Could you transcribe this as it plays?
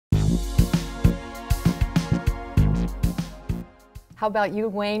How about you,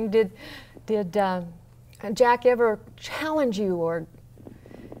 Wayne? Did Jack ever challenge you or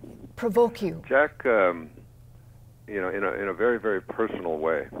provoke you? Jack, you know, in a very, very personal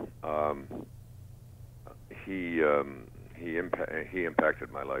way, he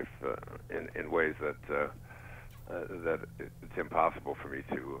impacted my life in ways that it's impossible for me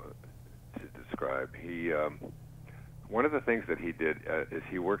to describe. One of the things that he did is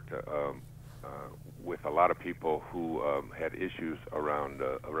he worked with a lot of people who had issues around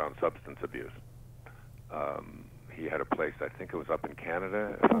substance abuse. He had a place, I think it was up in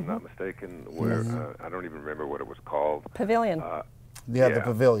Canada, if I'm not mistaken, where I don't even remember what it was called. Pavilion. Yeah, the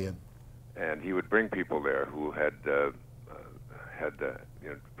Pavilion. And he would bring people there who had you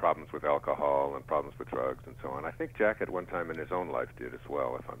know, problems with alcohol and problems with drugs and so on. I think Jack at one time in his own life did as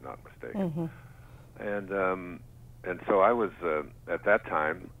well, if I'm not mistaken. And so I was at that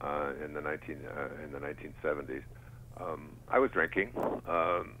time in the 1970s. I was drinking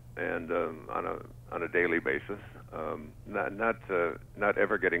and on a daily basis. Not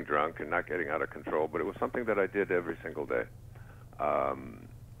ever getting drunk and not getting out of control, but it was something that I did every single day.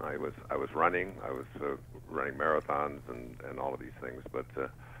 I was running. I was running marathons and all of these things, but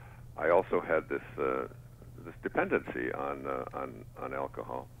I also had this dependency on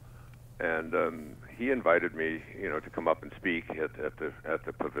alcohol. And he invited me, you know, to come up and speak at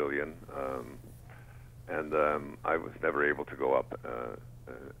the Pavilion, and I was never able to go up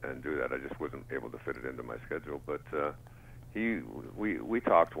and do that. I just wasn't able to fit it into my schedule. But we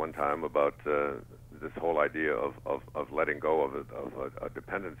talked one time about this whole idea of letting go of a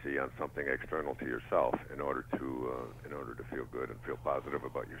dependency on something external to yourself in order to feel good and feel positive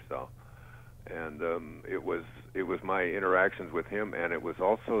about yourself. And it was my interactions with him, and it was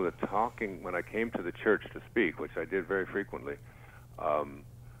also the talking when I came to the church to speak, which I did very frequently.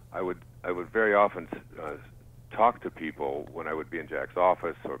 I would very often talk to people when I would be in Jack's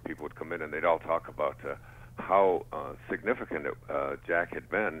office, or people would come in and they'd all talk about how significant Jack had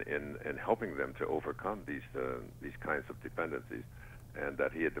been in helping them to overcome these kinds of dependencies, and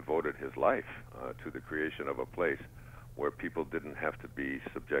that he had devoted his life to the creation of a place where people didn't have to be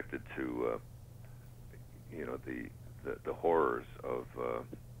subjected to you know, the horrors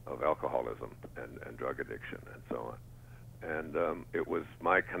of alcoholism and drug addiction and so on. And it was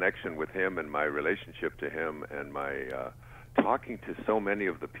my connection with him and my relationship to him and my talking to so many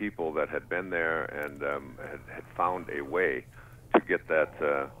of the people that had been there and had found a way to get that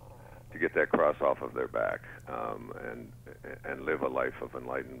cross off of their back and live a life of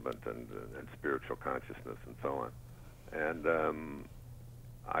enlightenment and spiritual consciousness and so on. And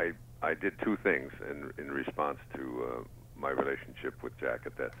I did two things in response to my relationship with Jack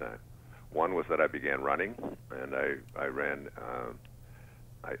at that time. One was that I began running, and I ran.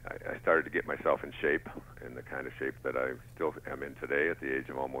 I started to get myself in shape, in the kind of shape that I still am in today at the age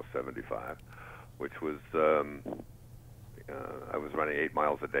of almost 75, which was I was running 8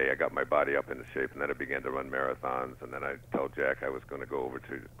 miles a day. I got my body up into shape, and then I began to run marathons. And then I told Jack I was going to go over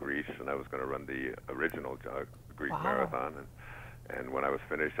to Greece, and I was going to run the original Greek marathon. And when I was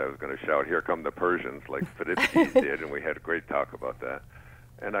finished, I was going to shout, "Here come the Persians," like Fidippides did, and we had a great talk about that.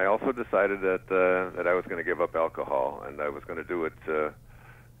 And I also decided that I was going to give up alcohol, and I was going to do it.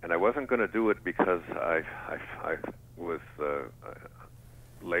 And I wasn't going to do it because I was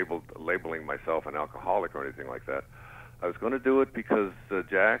labeling myself an alcoholic or anything like that. I was going to do it because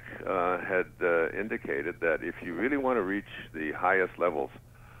Jack had indicated that if you really want to reach the highest levels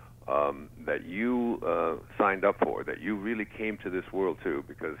that you signed up for, that you really came to this world to,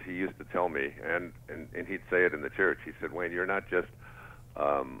 because he used to tell me, and he'd say it in the church, he said, "Wayne, you're not just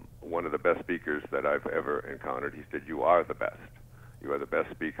one of the best speakers that I've ever encountered." He said, "You are the best. You are the best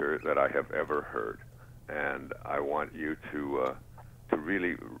speaker that I have ever heard, and I want you to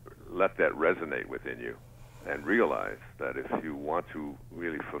really let that resonate within you, and realize that if you want to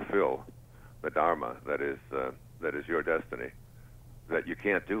really fulfill the Dharma that is your destiny, that you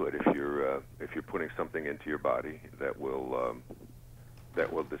can't do it if you're putting something into your body that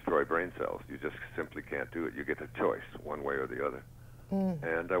will destroy brain cells. You just simply can't do it. You get a choice, one way or the other."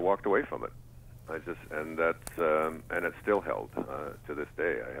 And I walked away from it. And it's still held to this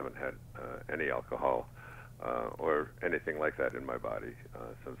day. I haven't had any alcohol or anything like that in my body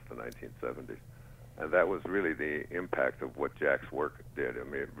since the 1970s. And that was really the impact of what Jack's work did. I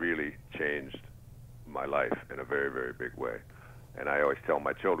mean, it really changed my life in a very, very big way. And I always tell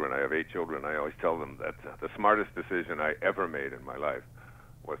my children, I have 8 children, I always tell them that the smartest decision I ever made in my life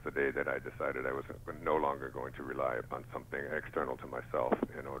was the day that I decided I was no longer going to rely upon something external to myself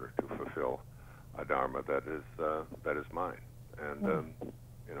in order to fulfill a Dharma that is mine. And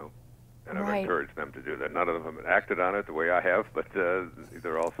you know, and right. encourage them to do that. None of them have acted on it the way I have, but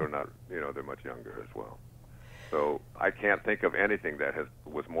they're also not, they're much younger as well. So I can't think of anything that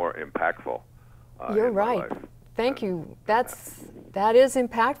was more impactful. You're in my right. life. Thank you. That is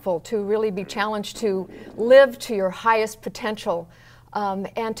impactful, to really be challenged to live to your highest potential,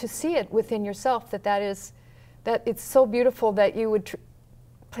 and to see it within yourself. That it's so beautiful that you would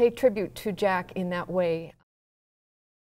pay tribute to Jack in that way.